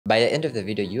By the end of the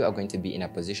video, you are going to be in a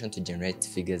position to generate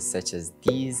figures such as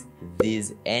these,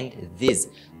 and these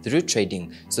through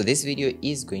trading. So this video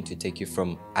is going to take you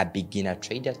from a beginner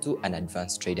trader to an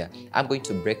advanced trader. I'm going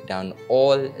to break down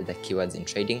all the keywords in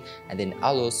trading, and then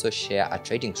I'll also share a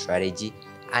trading strategy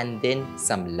and then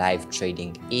some live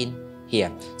trading in here.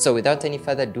 So without any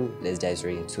further ado, let's dive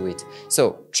straight into it.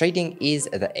 So trading is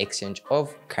the exchange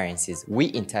of currencies.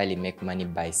 We entirely make money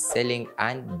by selling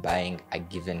and buying a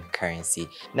given currency.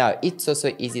 Now, it's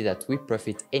also easy that we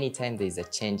profit anytime there is a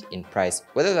change in price,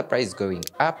 whether the price is going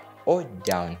up or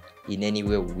down. In any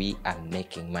way, we are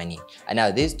making money. And now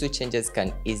these two changes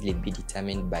can easily be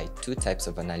determined by two types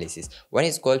of analysis. One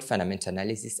is called fundamental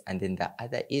analysis, and then the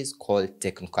other is called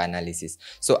technical analysis.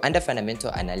 So under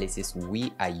fundamental analysis,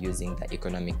 we are using the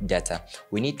economic data.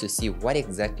 We need to see what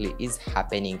exactly is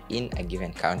happening in a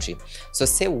given country. So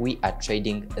say we are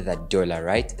trading the dollar,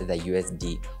 right? The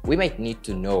USD. We might need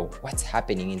to know what's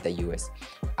happening in the US.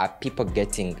 Are people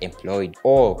getting employed,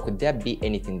 or could there be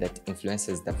anything that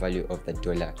influences the value of the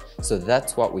dollar? So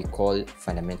that's what we call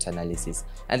fundamental analysis.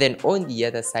 And then on the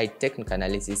other side, technical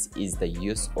analysis is the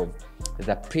use of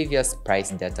the previous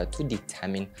price data to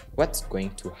determine what's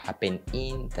going to happen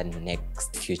in the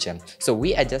next future. So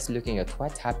we are just looking at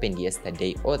what happened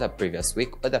yesterday or the previous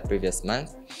week or the previous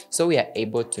month, so we are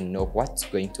able to know what's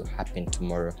going to happen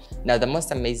tomorrow. Now, the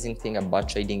most amazing thing about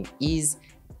trading is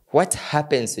what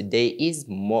happens today is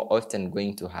more often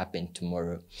going to happen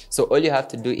tomorrow. So all you have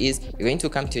to do is you're going to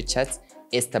come to your charts,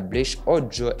 establish or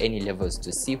draw any levels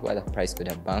to see where the price could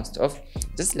have bounced off,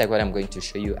 just like what I'm going to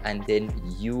show you, and then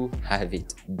you have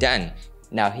it done.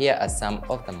 Now, here are some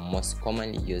of the most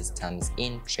commonly used terms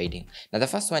in trading. Now, the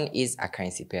first one is a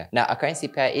currency pair. Now, a currency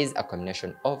pair is a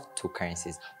combination of two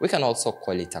currencies. We can also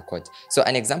call it a quote. So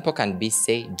an example can be,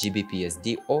 say,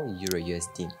 GBP/USD or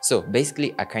EUR/USD. So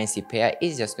basically, a currency pair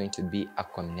is just going to be a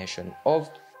combination of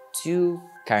two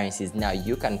currencies. Now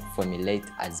you can formulate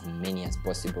as many as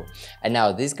possible. And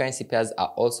now these currency pairs are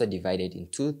also divided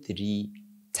into three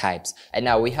types. And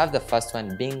now we have the first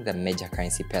one being the major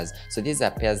currency pairs. So these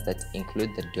are pairs that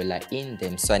include the dollar in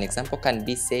them. So an example can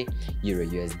be, say,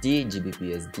 EUR/USD,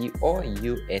 GBP/USD, or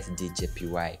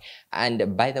USD/JPY.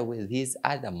 And by the way, these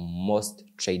are the most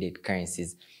traded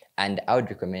currencies. And I would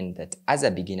recommend that as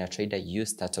a beginner trader, you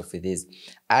start off with this.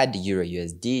 Add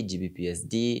EUR/USD,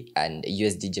 GBP/USD, and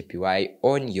USD/JPY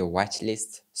on your watch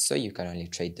list, so you can only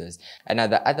trade those. And now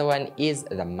the other one is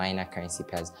the minor currency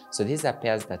pairs. So these are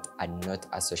pairs that are not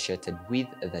associated with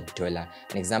the dollar.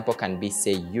 An example can be,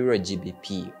 say,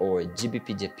 EUR/GBP or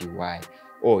GBP/JPY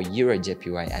or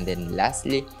EUR/JPY. And then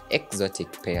lastly,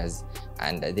 exotic pairs,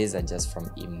 and these are just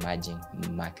from emerging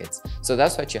markets. So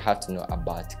that's what you have to know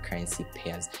about currency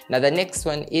pairs. Now the next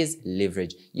one is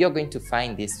leverage. You're going to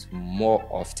find this more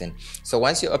often. So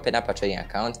once you open up a trading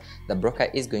account, the broker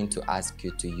is going to ask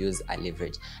you to use a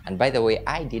leverage. And by the way,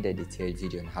 I did a detailed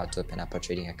video on how to open up a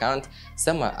trading account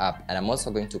somewhere up, and I'm also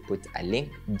going to put a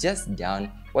link just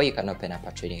down where you can open up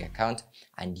a trading account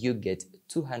and you get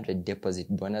 200 deposit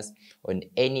bonus on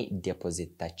any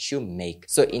deposit that you make.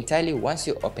 So entirely, once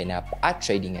you open up a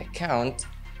trading account,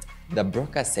 the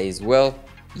broker says, well,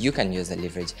 you can use a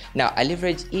leverage. Now, a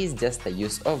leverage is just the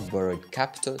use of borrowed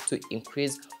capital to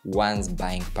increase one's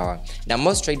buying power. Now,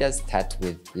 most traders start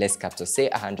with less capital, say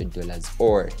 $100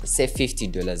 or say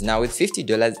 $50. Now, with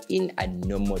 $50 in a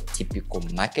normal typical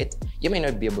market, you may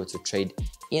not be able to trade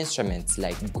instruments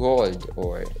like gold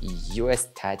or US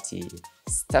 30,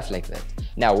 stuff like that.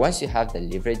 Now, once you have the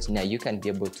leverage, now you can be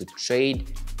able to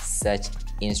trade such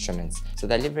instruments. So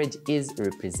the leverage is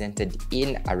represented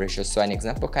in a ratio. So an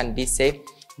example can be, say,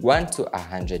 1 to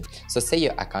 100. So say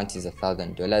your account is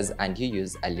 $1,000 and you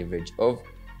use a leverage of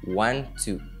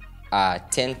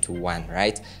 10 to 1,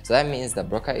 right? So that means the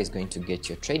broker is going to get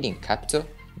your trading capital,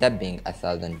 that being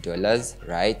 $1,000,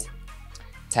 right,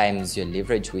 times your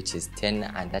leverage, which is 10,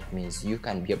 and that means you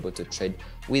can be able to trade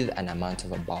with an amount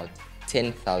of about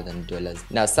 $10,000.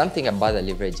 Now, something about the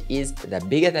leverage is the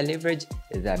bigger the leverage,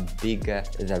 the bigger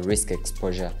the risk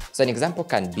exposure. So an example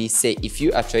can be, say, if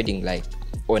you are trading like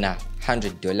on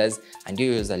 $100 and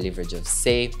you use a leverage of,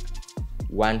 say,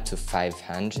 1 to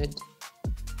 500.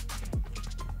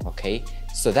 Okay,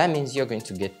 so that means you're going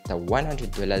to get the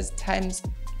 $100 times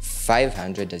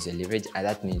 500 as your leverage, and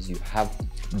that means you have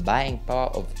buying power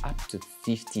of up to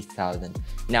 50,000.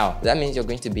 Now that means you're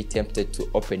going to be tempted to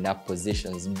open up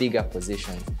positions, bigger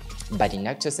positions, but in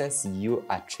actual sense you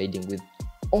are trading with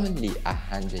only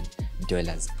 $100.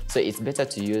 dollars. So it's better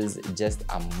to use just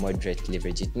a moderate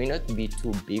leverage. It may not be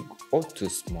too big or too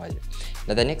small.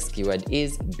 Now the next keyword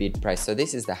is bid price. So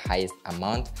this is the highest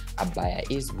amount a buyer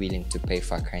is willing to pay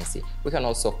for a currency. We can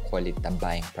also call it the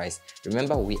buying price.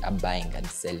 Remember, we are buying and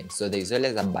selling, so there is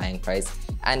always a buying price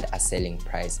and a selling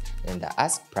price. And the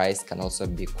ask price can also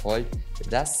be called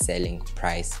the selling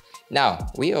price. Now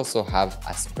we also have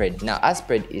a spread. Now a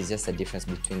spread is just a difference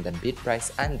between the bid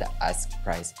price and the ask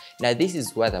price. Now this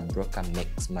is where the broker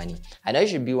makes money. And I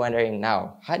should be wondering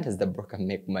now, how does the broker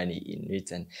make money in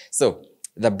return? So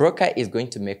the broker is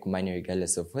going to make money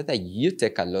regardless of whether you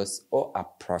take a loss or a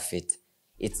profit.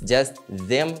 It's just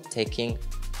them taking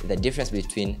the difference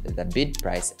between the bid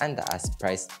price and the ask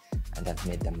price, and they've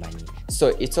made the money. So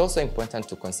it's also important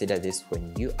to consider this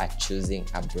when you are choosing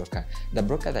a broker. The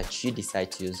broker that you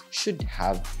decide to use should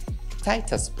have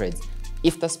tighter spreads.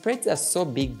 If the spreads are so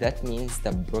big, that means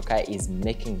the broker is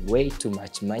making way too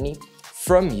much money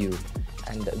from you,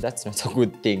 and that's not a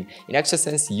good thing. In actual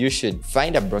sense, you should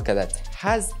find a broker that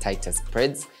has tighter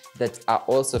spreads that are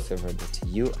also favorable to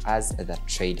you as the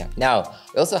trader. Now,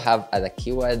 we also have other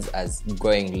keywords as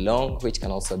going long, which can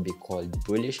also be called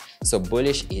bullish. So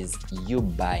bullish is you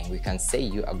buying. We can say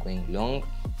you are going long,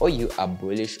 or you are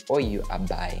bullish, or you are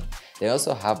buying. They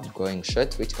also have going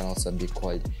short, which can also be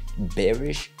called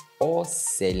bearish or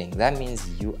selling. That means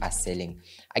you are selling.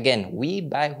 Again, we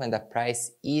buy when the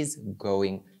price is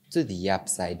going to the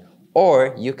upside,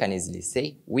 or you can easily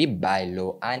say we buy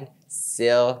low and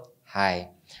sell high.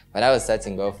 When I was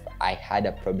starting off, I had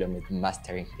a problem with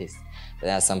mastering this. But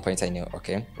at some point I knew,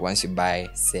 okay, once you buy,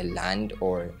 sell land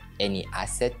or any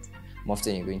asset, most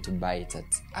often you're going to buy it at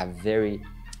a very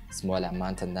small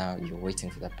amount, and now you're waiting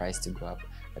for the price to go up,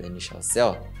 but then you shall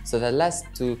sell. So the last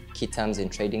two key terms in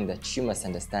trading that you must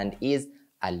understand is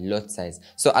a lot size.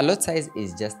 So a lot size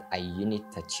is just a unit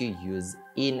that you use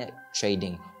in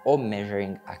trading or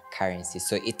measuring a currency.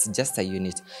 So it's just a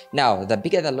unit. Now, the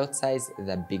bigger the lot size,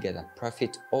 the bigger the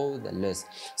profit or the loss.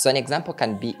 So an example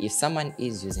can be if someone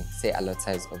is using, say, a lot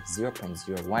size of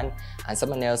 0.01 and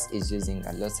someone else is using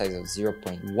a lot size of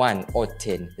 0.1 or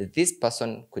 10. This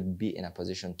person could be in a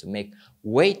position to make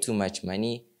way too much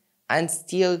money and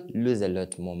still lose a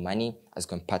lot more money as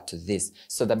compared to this.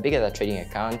 So the bigger the trading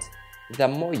account, the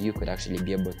more you could actually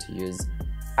be able to use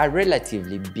a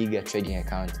relatively bigger trading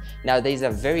account. Now, there is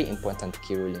a very important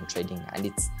key rule in trading, and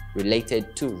it's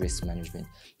related to risk management.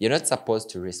 You're not supposed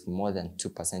to risk more than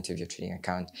 2% of your trading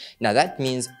account. Now, that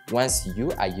means once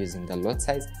you are using the lot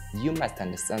size, you must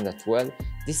understand that, well,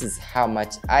 this is how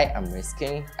much I am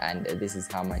risking and this is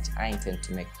how much I intend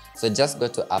to make. So just go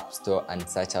to App Store and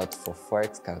search out for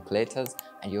Forex calculators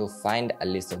and you'll find a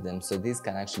list of them. So this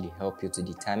can actually help you to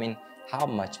determine how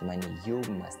much money you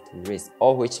must risk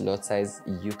or which lot size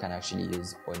you can actually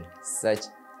use on such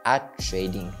a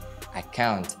trading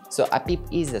account. So a pip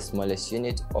is the smallest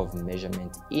unit of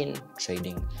measurement in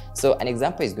trading. So an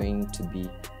example is going to be,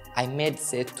 I made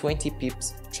say 20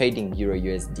 pips trading Euro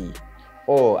USD,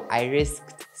 or I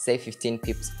risked say 15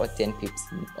 pips or 10 pips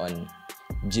on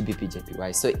GBP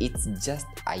JPY. So it's just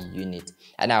a unit.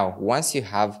 And now once you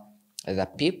have the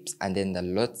pips and then the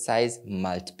lot size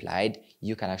multiplied,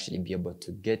 you can actually be able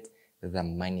to get the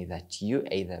money that you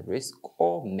either risk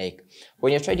or make.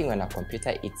 When you're trading on a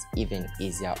computer, it's even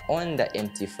easier. On the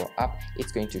MT4 app,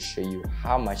 it's going to show you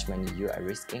how much money you are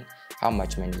risking, how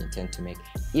much money you intend to make,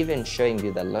 even showing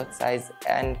you the lot size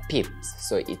and pips.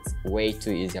 So it's way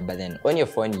too easier. But then on your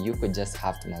phone, you could just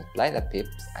have to multiply the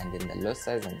pips and then the lot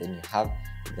size, and then you have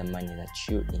the money that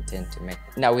you intend to make.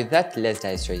 Now with that, let's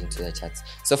dive straight into the charts.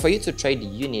 So for you to trade,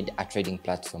 you need a trading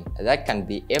platform. That can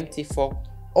be MT4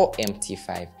 or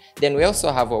MT5. Then we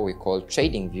also have what we call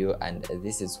TradingView, and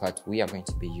this is what we are going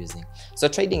to be using. So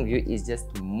TradingView is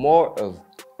just more of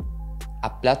a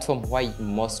platform where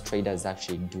most traders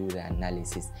actually do the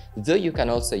analysis, though you can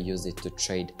also use it to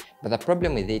trade. But the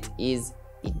problem with it is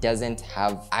it doesn't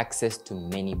have access to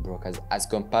many brokers as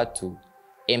compared to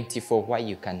MT4, where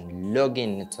you can log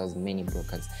in to as many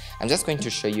brokers. I'm just going to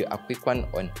show you a quick one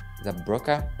on the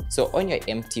broker. So on your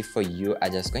MT4, you are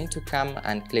just going to come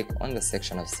and click on the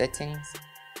section of settings,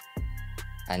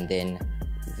 and then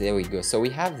there we go. So we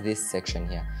have this section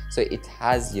here. So it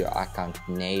has your account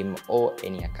name or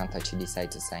any account that you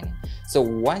decide to sign in. So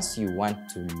once you want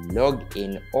to log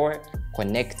in or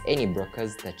connect any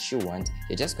brokers that you want,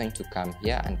 you're just going to come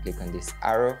here and click on this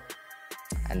arrow,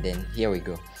 and then here we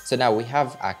go. So now we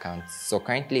have accounts. So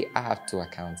currently I have two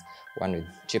accounts, one with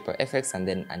FX and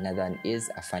then another one is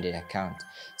a funded account.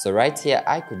 So right here,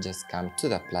 I could just come to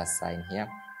the plus sign here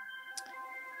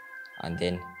and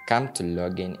then come to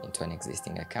log in into an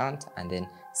existing account and then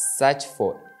search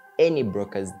for any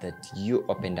brokers that you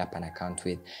opened up an account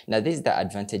with. Now this is the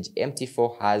advantage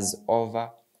MT4 has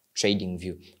over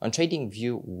TradingView. On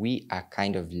TradingView, we are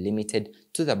kind of limited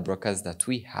to the brokers that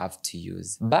we have to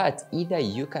use. But either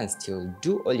you can still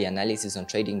do all your analysis on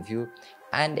TradingView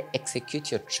and execute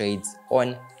your trades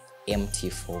on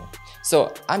MT4.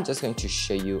 So I'm just going to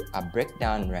show you a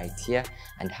breakdown right here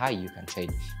and how you can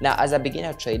trade. Now, as a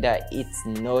beginner trader, it's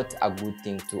not a good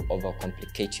thing to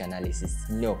overcomplicate your analysis.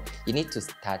 No, you need to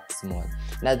start small.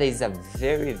 Now, there is a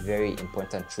very, very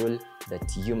important rule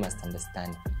that you must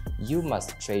understand. You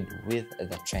must trade with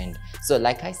the trend. So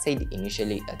like I said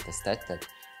initially at the start, that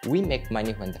we make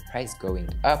money when the price going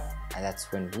up, and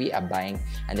that's when we are buying,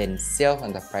 and then sell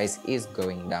when the price is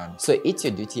going down. So it's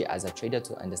your duty as a trader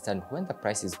to understand when the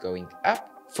price is going up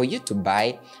for you to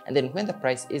buy, and then when the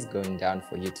price is going down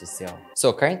for you to sell.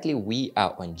 So currently we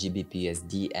are on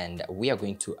GBPUSD and we are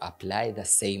going to apply the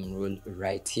same rule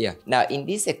right here. Now in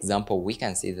this example, we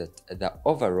can see that the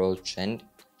overall trend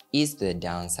is to the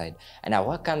downside. And now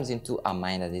what comes into our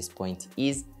mind at this point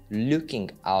is looking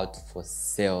out for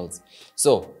sales.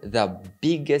 So the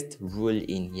biggest rule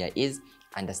in here is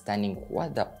understanding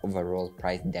what the overall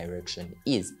price direction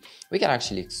is. We can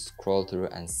actually scroll through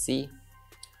and see.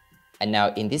 And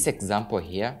now in this example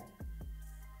here,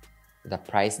 the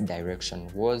price direction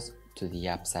was to the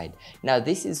upside. Now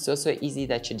this is so easy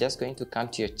that you're just going to come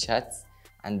to your charts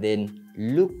and then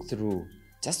look through,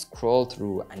 just scroll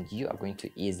through, and you are going to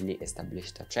easily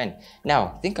establish the trend.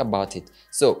 Now think about it.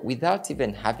 So without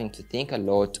even having to think a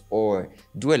lot or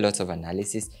do a lot of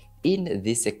analysis, in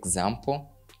this example,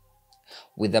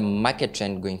 with the market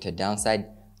trend going to the downside,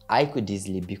 I could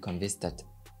easily be convinced that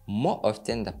more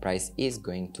often the price is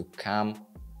going to come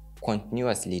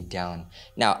continuously down.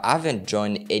 Now I haven't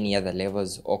drawn any other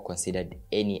levels or considered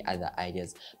any other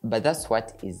ideas, but that's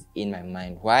what is in my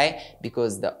mind. Why?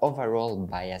 Because the overall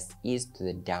bias is to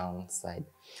the downside.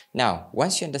 Now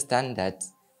once you understand that,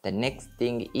 the next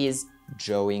thing is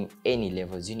drawing any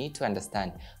levels. You need to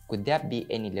understand, could there be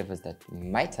any levels that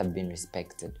might have been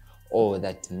respected or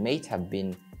that might have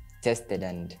been tested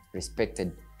and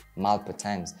respected multiple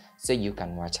times, so you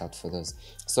can watch out for those.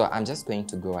 So I'm just going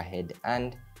to go ahead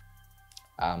and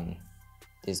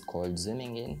this is called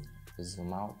zooming in,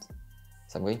 zoom out.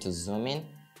 So I'm going to zoom in,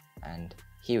 and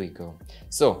here we go.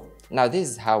 So now this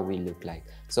is how we look like.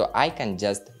 So I can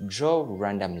just draw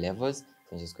random levels.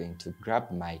 I'm just going to grab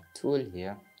my tool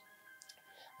here,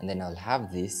 and then I'll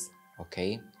have this.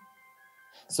 Okay,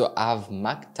 so I've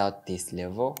marked out this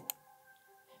level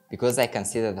because I can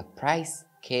see that the price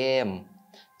came.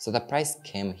 So the price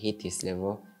came, hit this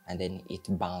level, and then it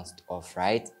bounced off,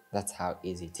 right? That's how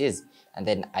easy it is. And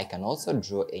then I can also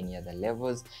draw any other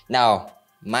levels. Now,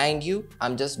 mind you,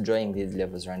 I'm just drawing these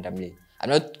levels randomly. I'm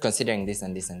not considering this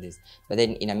and this and this. But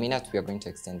then in a minute, we are going to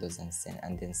extend those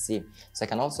and then see. So I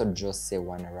can also draw, say,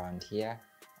 one around here,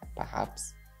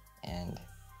 perhaps. And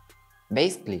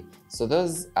basically, so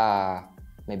those are,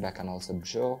 maybe I can also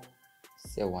draw,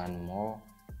 say, one more.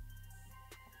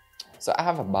 So I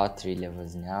have about 3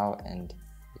 levels now, and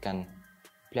you can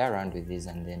play around with these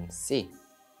and then see.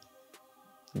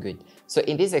 Good. So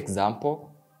in this example,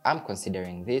 I'm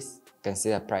considering this. You can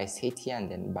see the price hit here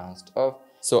and then bounced off.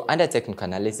 So under technical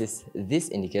analysis, this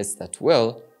indicates that,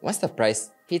 well, once the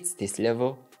price hits this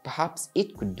level, perhaps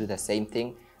it could do the same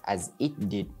thing as it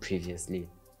did previously.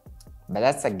 But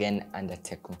that's again under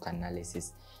technical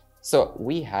analysis. So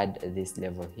we had this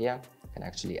level here. You can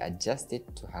actually adjust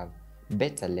it to have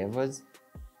better levels.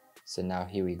 So now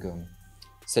here we go.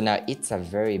 So now it's a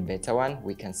very better one.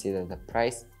 We can see that the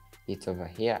price hit over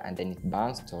here and then it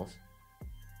bounced off,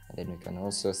 and then we can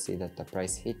also see that the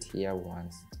price hit here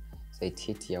once. So it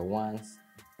hit here once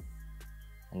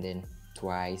and then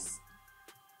twice,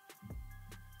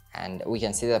 and we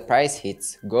can see the price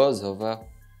hits, goes over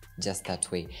just that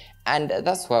way. And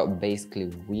that's what basically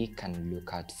we can look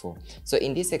out for. So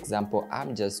in this example,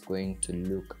 I'm just going to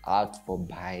look out for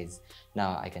buys.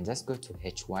 Now I can just go to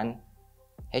H1.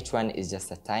 H1 is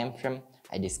just a time frame.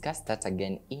 I discussed that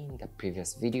again in the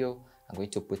previous video. I'm going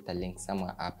to put the link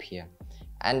somewhere up here.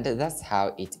 And that's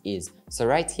how it is. So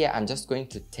right here, I'm just going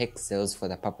to take sales for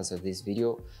the purpose of this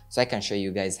video, so I can show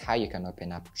you guys how you can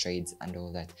open up trades and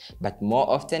all that. But more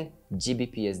often,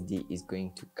 GBPUSD is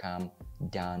going to come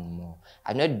down more.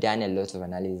 I've not done a lot of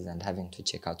analysis and having to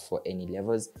check out for any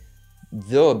levels.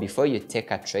 Though before you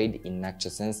take a trade in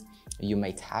actual sense, you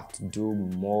might have to do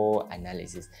more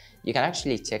analysis. You can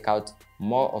actually check out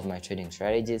more of my trading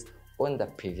strategies on the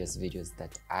previous videos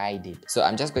that I did. So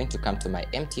I'm just going to come to my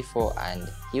MT4 and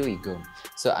here we go.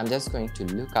 So I'm just going to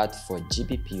look out for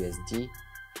GBPUSD.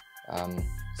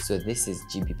 So this is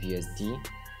GBPUSD.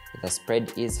 The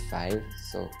spread is 5,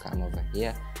 so come over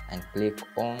here and click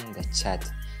on the chart.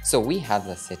 So we have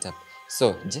the setup.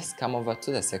 So just come over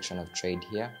to the section of trade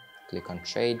here, click on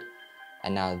trade,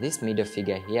 and now this middle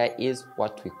figure here is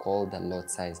what we call the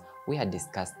lot size. We had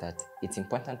discussed that it's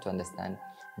important to understand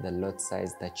the lot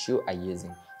size that you are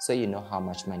using so you know how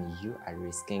much money you are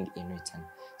risking in return.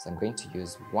 So I'm going to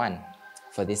use 1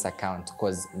 for this account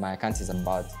because my account is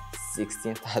about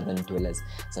 $16,000.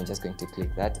 So I'm just going to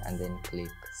click that and then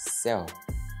click sell.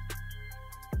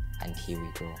 And here we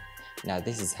go. Now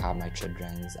this is how my trade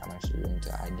runs. I'm actually going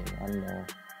to add in one more,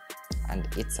 and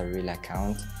it's a real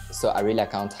account. So a real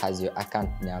account has your account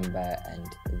number and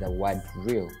the word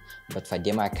real, but for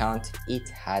demo account it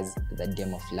has the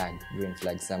demo flag, green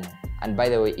flag somewhere. And by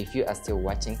the way, if you are still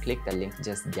watching, click the link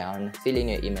just down, fill in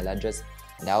your email address,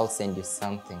 and I'll send you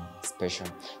something special.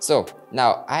 So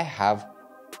now I have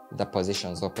the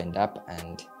positions opened up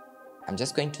and I'm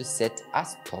just going to set a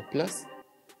stop loss.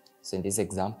 So in this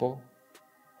example,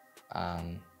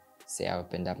 say I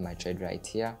opened up my trade right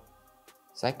here,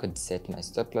 so I could set my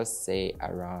stop loss, say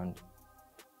around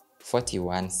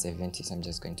 41.70. So I'm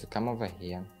just going to come over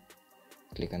here,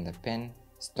 click on the pen,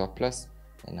 stop loss,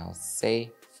 and I'll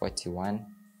say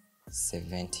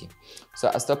 41.70. So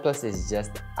a stop loss is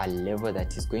just a level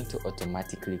that is going to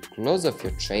automatically close off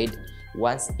your trade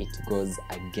once it goes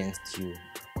against you,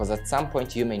 because at some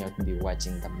point you may not be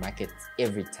watching the market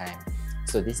every time.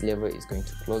 So this level is going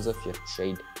to close off your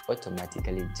trade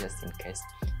automatically just in case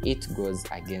it goes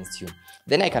against you.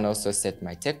 Then I can also set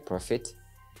my take profit.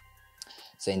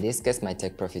 So in this case, my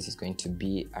take profit is going to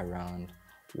be around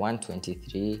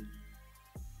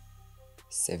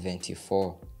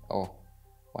 123.74 or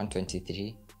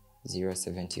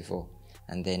 123.074,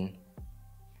 and then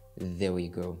there we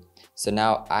go. So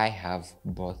now I have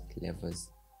both levels.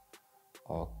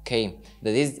 Okay,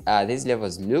 these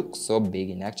levels look so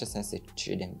big. In actual sense, it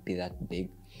shouldn't be that big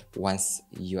once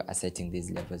you are setting these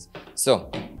levels.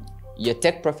 So your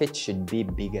take profit should be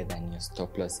bigger than your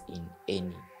stop loss in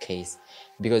any case,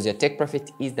 because your take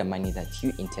profit is the money that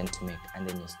you intend to make, and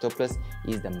then your stop loss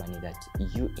is the money that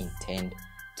you intend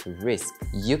to risk.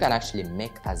 You can actually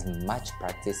make as much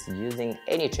practice using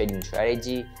any trading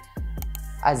strategy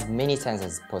as many times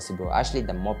as possible. Actually,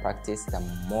 the more practice, the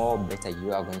more better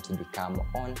you are going to become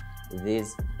on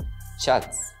these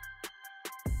charts.